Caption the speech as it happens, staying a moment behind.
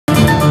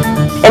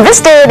In this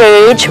day and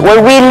age,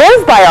 where we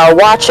live by our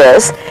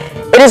watches,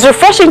 it is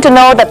refreshing to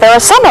know that there are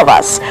some of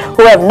us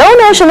who have no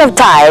notion of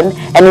time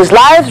and whose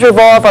lives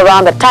revolve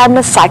around the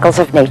timeless cycles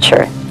of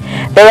nature.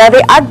 They are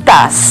the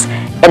Agtas,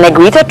 a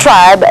Negrito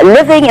tribe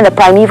living in the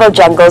primeval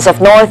jungles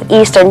of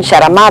northeastern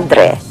Sierra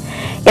Madre.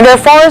 In their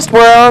forest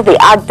world, the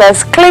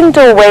Agtas cling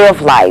to a way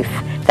of life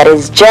that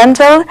is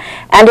gentle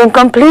and in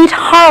complete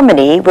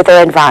harmony with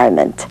their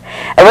environment,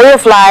 a way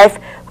of life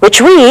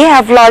which we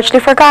have largely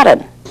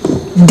forgotten.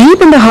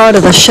 Deep in the heart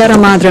of the Sierra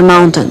Madre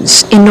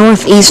Mountains, in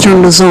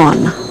northeastern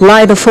Luzon,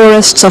 lie the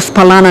forests of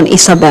Palanan and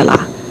Isabela.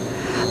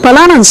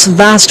 Palanan's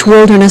vast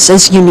wilderness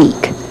is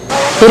unique.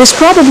 It is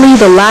probably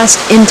the last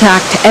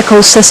intact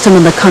ecosystem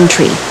in the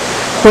country,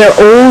 where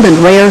old and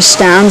rare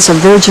stands of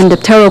virgin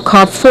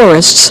dipterocarp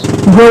forests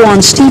grow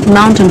on steep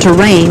mountain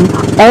terrain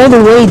all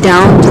the way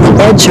down to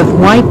the edge of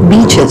white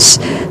beaches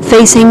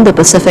facing the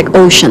Pacific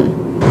Ocean.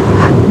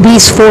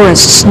 These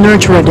forests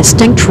nurture a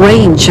distinct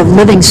range of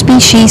living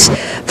species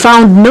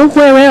found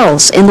nowhere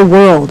else in the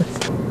world.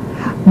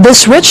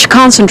 This rich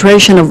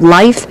concentration of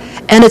life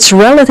and its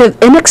relative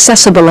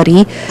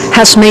inaccessibility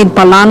has made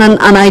Palanan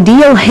an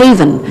ideal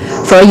haven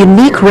for a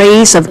unique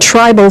race of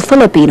tribal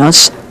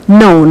Filipinos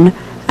known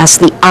as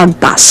the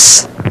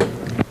Agtas.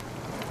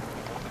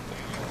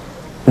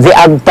 The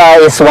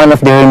Agta is one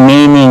of the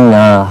remaining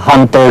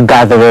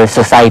hunter-gatherer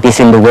societies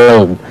in the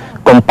world,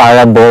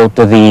 comparable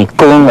to the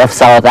Kung of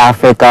South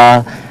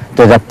Africa,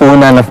 to the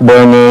Punan of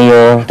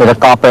Borneo, to the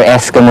Copper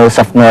Eskimos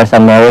of North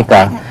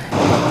America.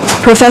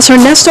 Professor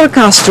Nestor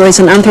Castro is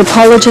an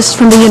anthropologist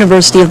from the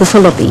University of the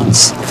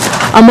Philippines.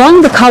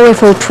 Among the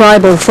colorful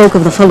tribal folk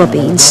of the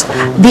Philippines,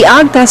 the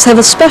Agtas have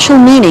a special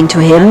meaning to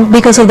him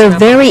because of their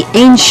very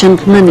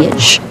ancient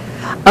lineage,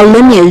 a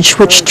lineage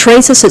which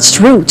traces its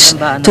roots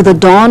to the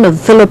dawn of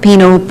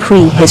Filipino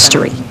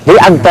prehistory. The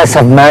Agtas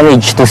have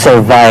managed to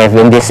survive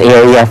in this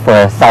area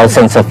for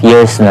thousands of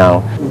years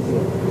now.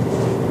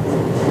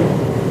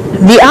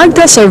 The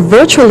Agtas are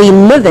virtually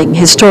living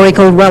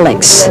historical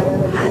relics.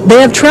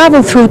 They have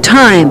traveled through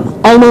time,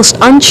 almost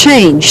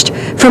unchanged,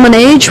 from an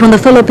age when the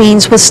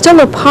Philippines was still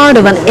a part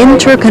of an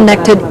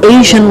interconnected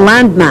Asian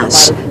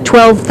landmass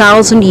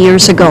 12,000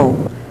 years ago.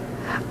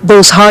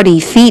 Those hardy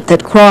feet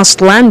that crossed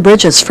land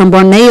bridges from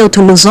Borneo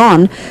to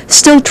Luzon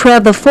still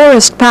tread the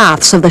forest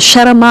paths of the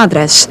Sierra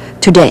Madres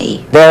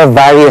today. There are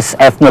various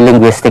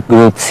ethno-linguistic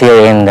groups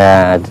here in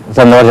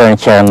the Northern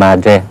Sierra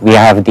Madre. We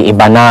have the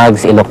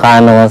Ibanags,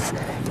 Ilocanos,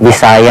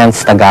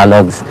 Visayans,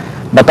 Tagalogs.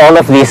 But all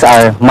of these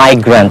are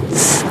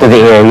migrants to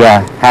the area,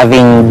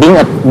 having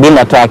been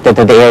attracted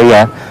to the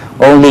area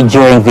only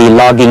during the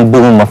logging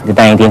boom of the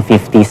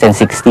 1950s and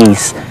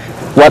 60s.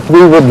 What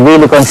we would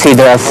really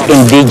consider as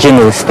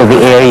indigenous to the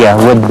area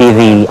would be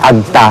the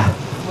Agta.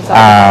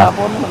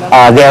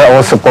 They are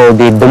also called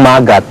the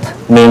Dumagat,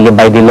 mainly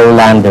by the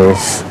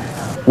lowlanders.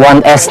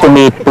 One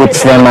estimate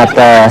puts them at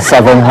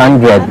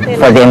 700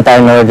 for the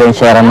entire Northern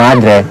Sierra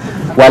Madre,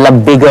 while a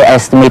bigger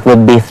estimate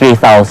would be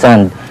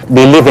 3,000.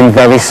 They live in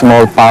very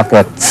small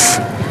pockets.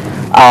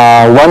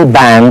 One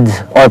band,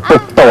 or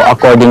pukto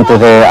according to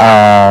their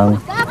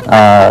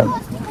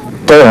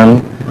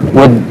term,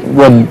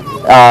 would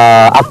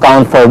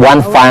account for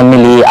one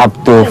family up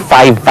to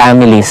 5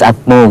 families at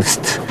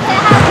most.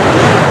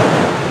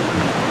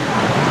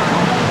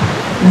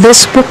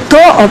 This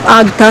pukto of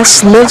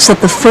Agtas lives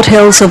at the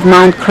foothills of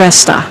Mount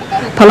Cresta,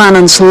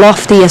 Palanan's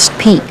loftiest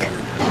peak.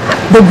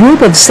 The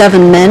group of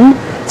 7 men,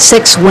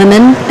 6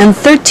 women, and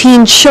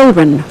 13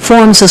 children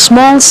forms a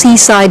small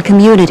seaside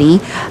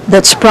community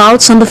that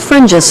sprouts on the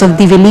fringes of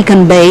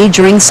Divilacan Bay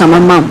during summer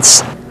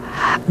months.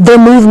 Their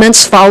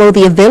movements follow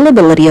the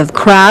availability of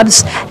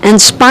crabs and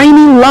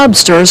spiny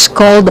lobsters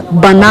called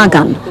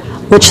banagan,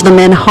 which the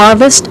men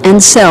harvest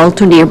and sell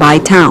to nearby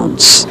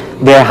towns.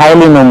 They're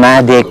highly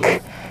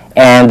nomadic,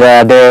 and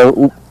their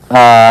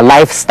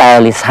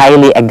lifestyle is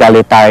highly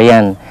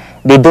egalitarian.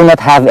 They do not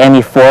have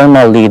any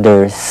formal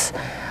leaders.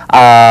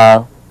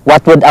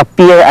 What would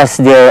appear as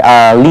their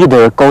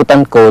leader,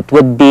 quote-unquote,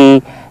 would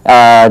be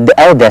the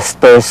eldest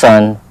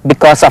person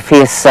because of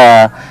his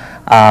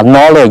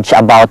knowledge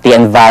about the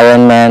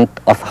environment,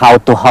 of how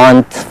to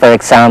hunt, for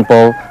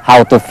example,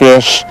 how to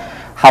fish,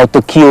 how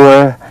to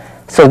cure.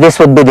 So this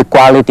would be the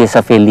qualities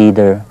of a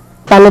leader.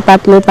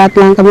 Palipat-lipat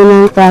lang kami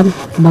ng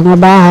mga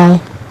bahay.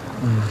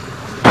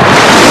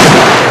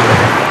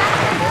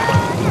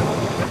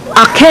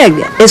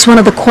 Akeg is one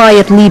of the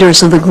quiet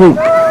leaders of the group.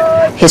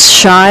 His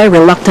shy,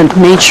 reluctant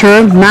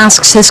nature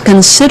masks his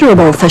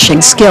considerable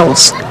fishing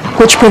skills,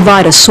 which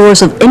provide a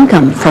source of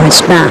income for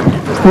his band.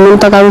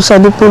 Pumunta kami sa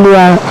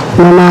Dipulya,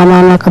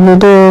 nanana kami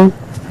doon,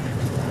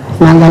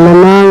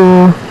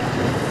 nagalanango,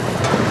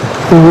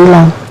 yun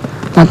lang.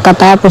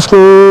 Pagkatapos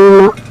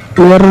kung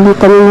meron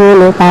kami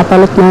huli,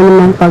 papalit na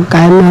naman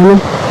pagkain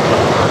namin.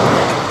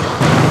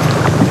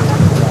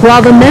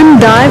 While the men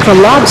dive for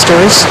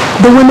lobsters,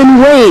 the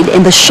women wade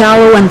in the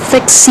shallow and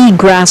thick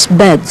seagrass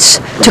beds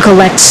to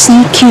collect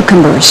sea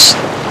cucumbers.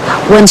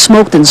 When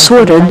smoked and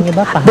sorted,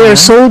 they are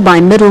sold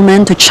by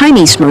middlemen to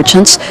Chinese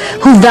merchants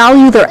who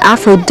value their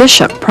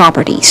aphrodisiac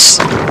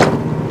properties.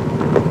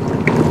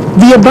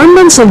 The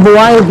abundance of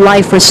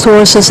wildlife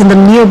resources in the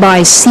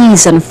nearby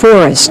seas and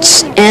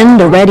forests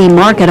and a ready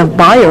market of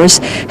buyers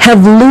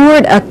have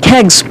lured a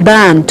kegs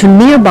band to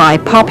nearby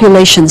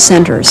population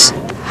centers.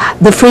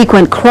 The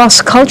frequent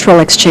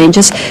cross-cultural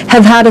exchanges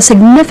have had a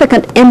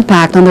significant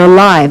impact on their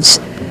lives,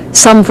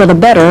 some for the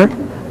better,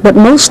 but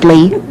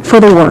mostly for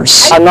the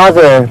worse.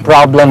 Another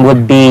problem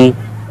would be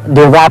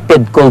the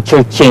rapid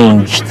culture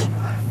change.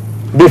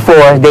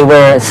 Before, they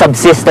were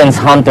subsistence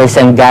hunters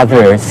and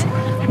gatherers,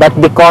 but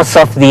because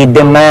of the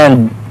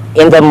demand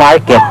in the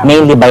market,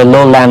 mainly by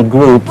lowland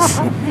groups,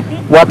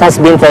 what has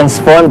been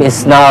transformed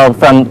is now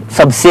from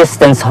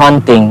subsistence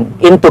hunting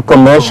into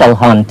commercial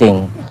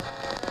hunting.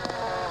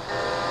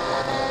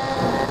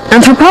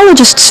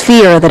 Anthropologists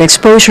fear that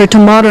exposure to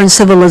modern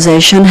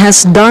civilization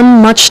has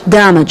done much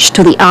damage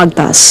to the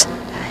Agtas.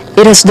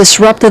 It has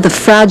disrupted the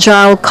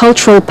fragile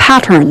cultural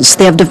patterns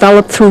they have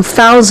developed through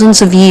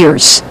thousands of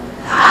years.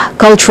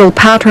 Cultural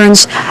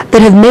patterns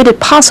that have made it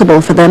possible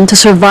for them to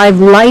survive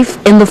life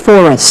in the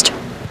forest.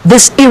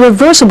 This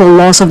irreversible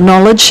loss of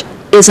knowledge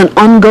is an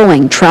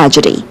ongoing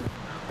tragedy.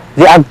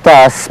 The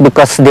Agtas,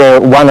 because they're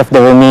one of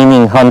the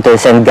remaining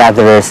hunters and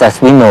gatherers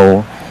as we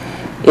know,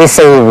 is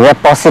a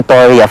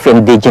repository of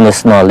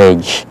indigenous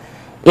knowledge.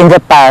 In the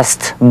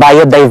past,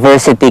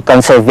 biodiversity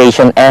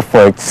conservation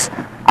efforts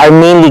are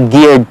mainly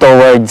geared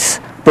towards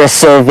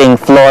preserving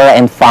flora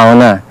and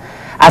fauna,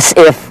 as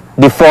if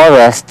the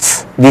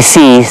forests, the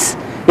seas,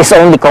 is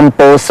only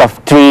composed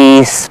of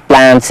trees,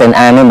 plants, and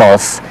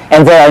animals,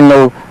 and there are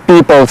no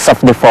peoples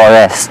of the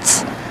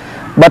forests.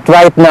 But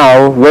right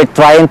now, we're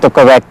trying to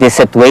correct this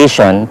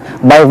situation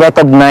by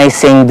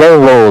recognizing their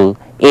role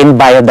in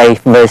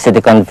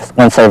biodiversity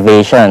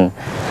conservation.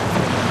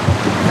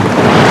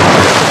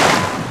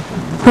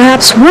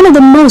 Perhaps one of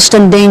the most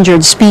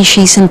endangered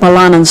species in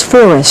Palanan's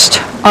forest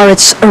are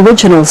its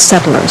original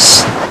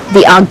settlers,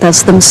 the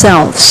Agtas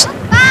themselves.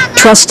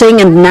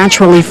 Trusting and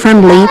naturally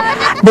friendly,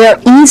 they are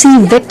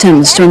easy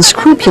victims to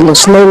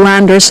unscrupulous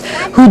lowlanders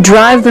who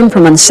drive them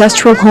from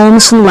ancestral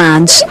homes and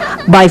lands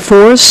by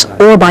force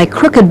or by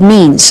crooked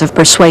means of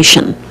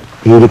persuasion.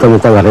 Hindi kami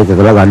taga rito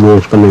talaga,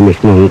 lunes kami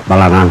mismo,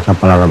 Palanan, sa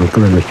Palanan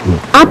kami mismo.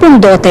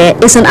 Apundote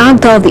is an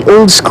Agta of the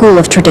old school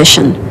of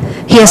tradition.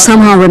 He has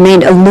somehow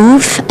remained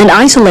aloof and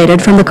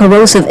isolated from the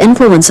corrosive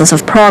influences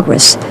of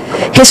progress.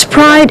 His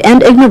pride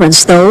and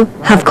ignorance, though,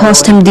 have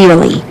cost him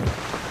dearly.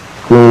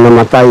 Nung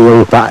namatay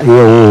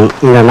yung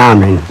ina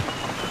namin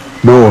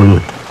doon,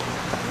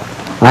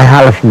 ay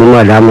halos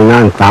dumadami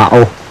na ang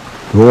tao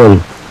doon.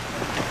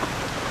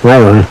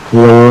 Ngayon,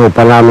 yung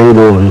pa namin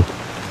doon,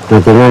 na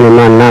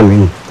tinaniman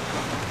namin,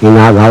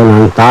 inagaw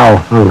ng tao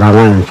hanggang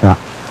ngayon sa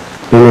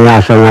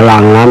pinayasan na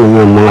lang namin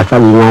yung mga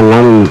salingan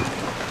namin.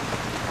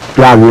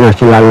 Lagi na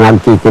silang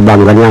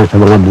nagtitibang ganyan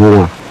sa mga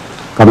bunga.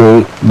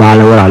 Kami,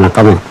 bahala wala na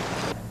kami.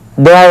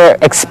 They are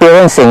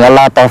experiencing a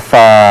lot of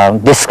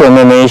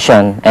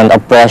discrimination and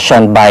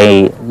oppression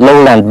by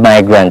lowland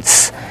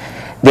migrants.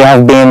 They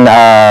have been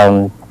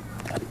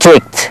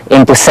tricked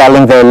into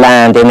selling their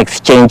land in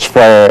exchange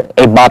for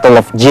a bottle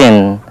of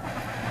gin.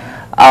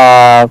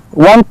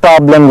 One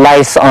problem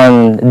lies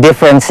on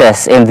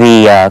differences in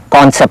the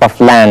concept of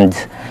land.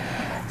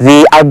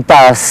 The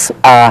Agtas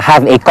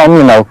have a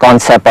communal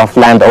concept of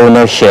land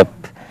ownership.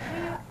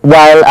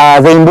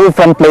 While they move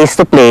from place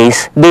to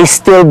place, they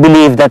still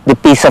believe that the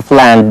piece of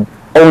land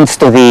owns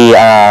to the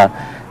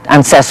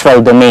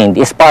ancestral domain,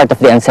 is part of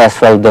the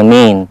ancestral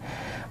domain.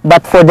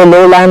 But for the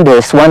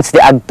lowlanders, once the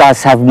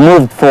Agtas have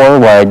moved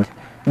forward,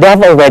 they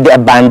have already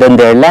abandoned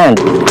their land.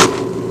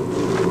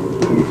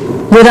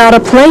 Without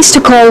a place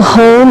to call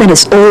home in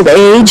his old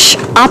age,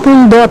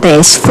 Apundote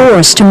is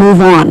forced to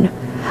move on,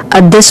 a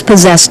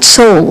dispossessed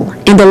soul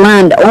in the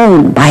land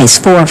owned by his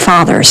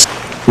forefathers.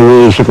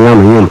 Iniisip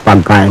namin yung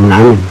pagkain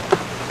namin.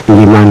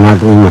 Hindi man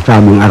natin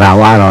masabing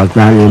araw-araw at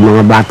dahil yung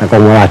mga bata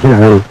kung wala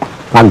silang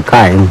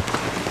pagkain,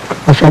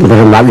 kasi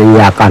siyempre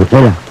mag-iyakan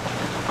sila.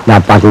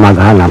 Dapat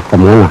maghanap ka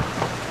muna.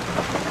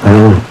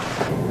 Ganun.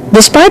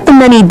 Despite the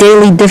many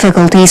daily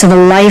difficulties of a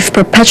life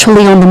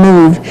perpetually on the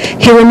move,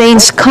 he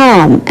remains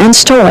calm and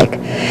stoic.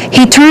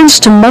 He turns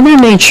to Mother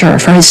Nature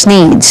for his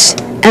needs,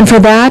 and for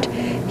that,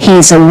 he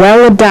is a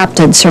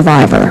well-adapted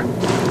survivor.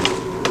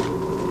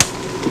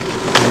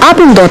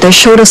 Apundote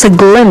showed us a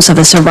glimpse of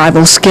his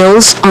survival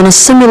skills on a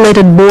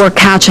simulated boar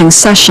catching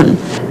session.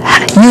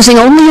 Using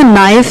only a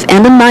knife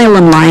and a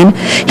nylon line,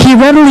 he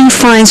readily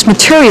finds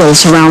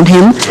materials around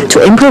him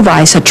to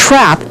improvise a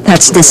trap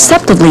that's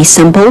deceptively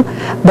simple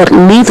but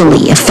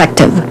lethally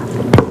effective.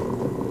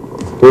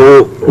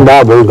 Yung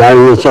baboy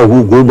galing sa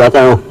gubat,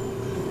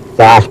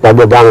 taas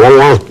pababang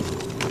lang.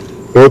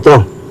 Ito.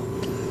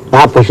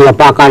 Tapos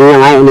napakan niya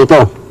ngayon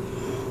ito.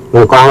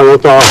 Yung kahon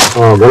ito,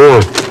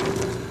 ganyan.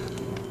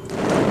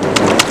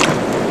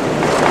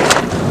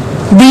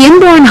 The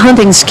inborn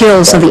hunting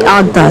skills of the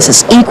Agtas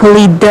is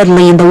equally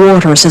deadly in the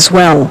waters as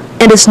well,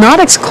 and is not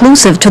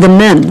exclusive to the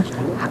men.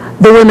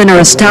 The women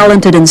are as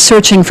talented in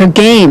searching for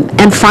game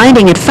and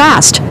finding it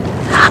fast.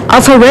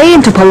 A foray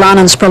into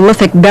Palanan's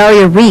prolific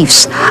barrier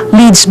reefs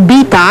leads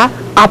Bita,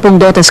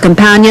 Apundote's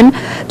companion,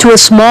 to a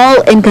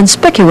small,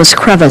 inconspicuous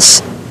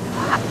crevice.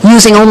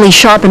 Using only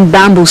sharpened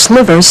bamboo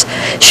slivers,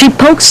 she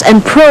pokes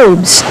and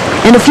probes,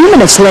 and a few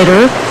minutes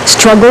later,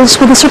 struggles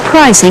with a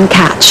surprising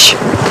catch.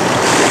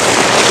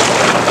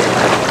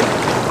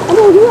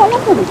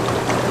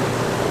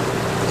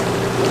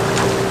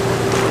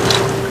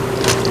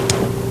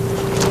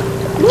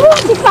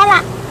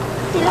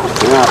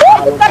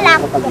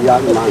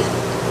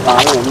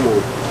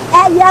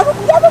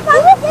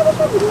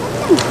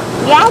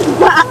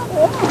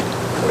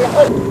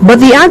 But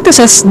the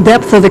Agta's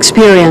depth of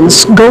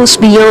experience goes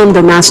beyond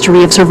their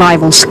mastery of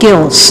survival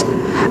skills.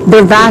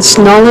 Their vast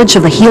knowledge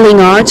of the healing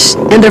arts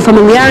and their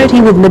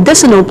familiarity with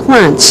medicinal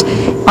plants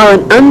are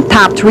an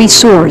untapped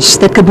resource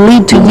that could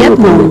lead to yet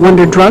more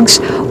wonder drugs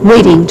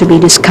waiting to be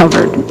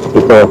discovered.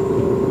 Ito,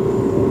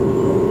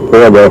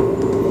 pwede,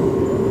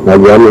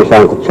 lagyan mo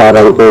isang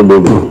kutsarang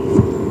tubig,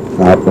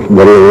 tapos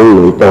ganoon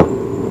mo ito.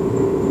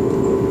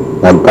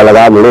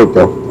 Pagkalagaan mo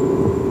ito,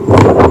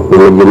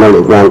 medyo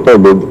maliit na ang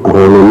tubig,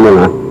 ahunin mo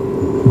na.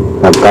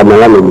 Pagka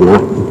malamig na,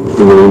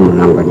 inumin mo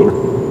lang ganyan.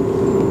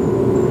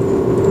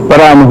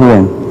 Para ano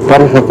yan?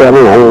 Para sa tiyan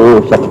nga,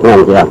 yung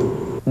sakyan siya.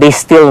 They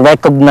still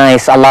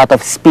recognize a lot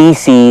of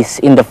species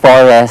in the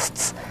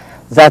forests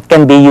that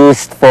can be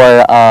used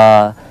for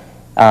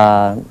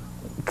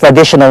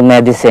traditional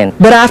medicine.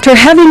 But after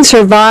having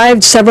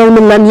survived several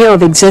millennia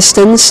of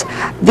existence,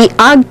 the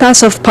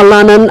Agtas of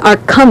Palanan are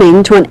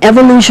coming to an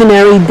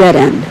evolutionary dead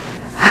end.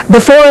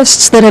 The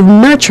forests that have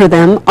nurtured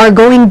them are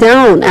going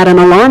down at an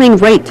alarming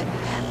rate,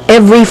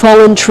 every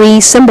fallen tree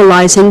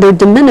symbolizing their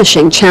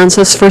diminishing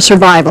chances for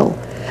survival.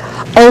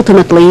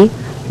 Ultimately,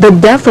 the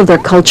death of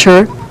their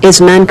culture is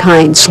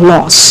mankind's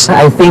loss.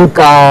 I think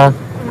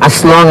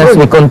as long as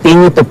we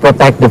continue to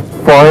protect the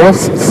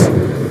forests,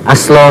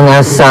 as long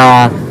as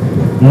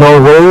no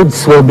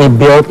roads will be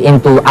built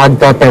into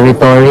Agta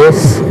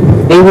territories,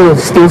 they will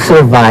still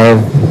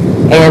survive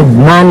and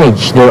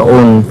manage their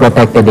own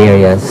protected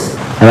areas.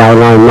 Kaya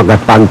namin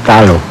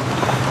magpagtalo,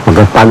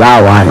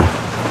 magpag-awan,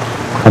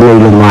 kami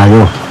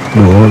lumayo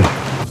doon.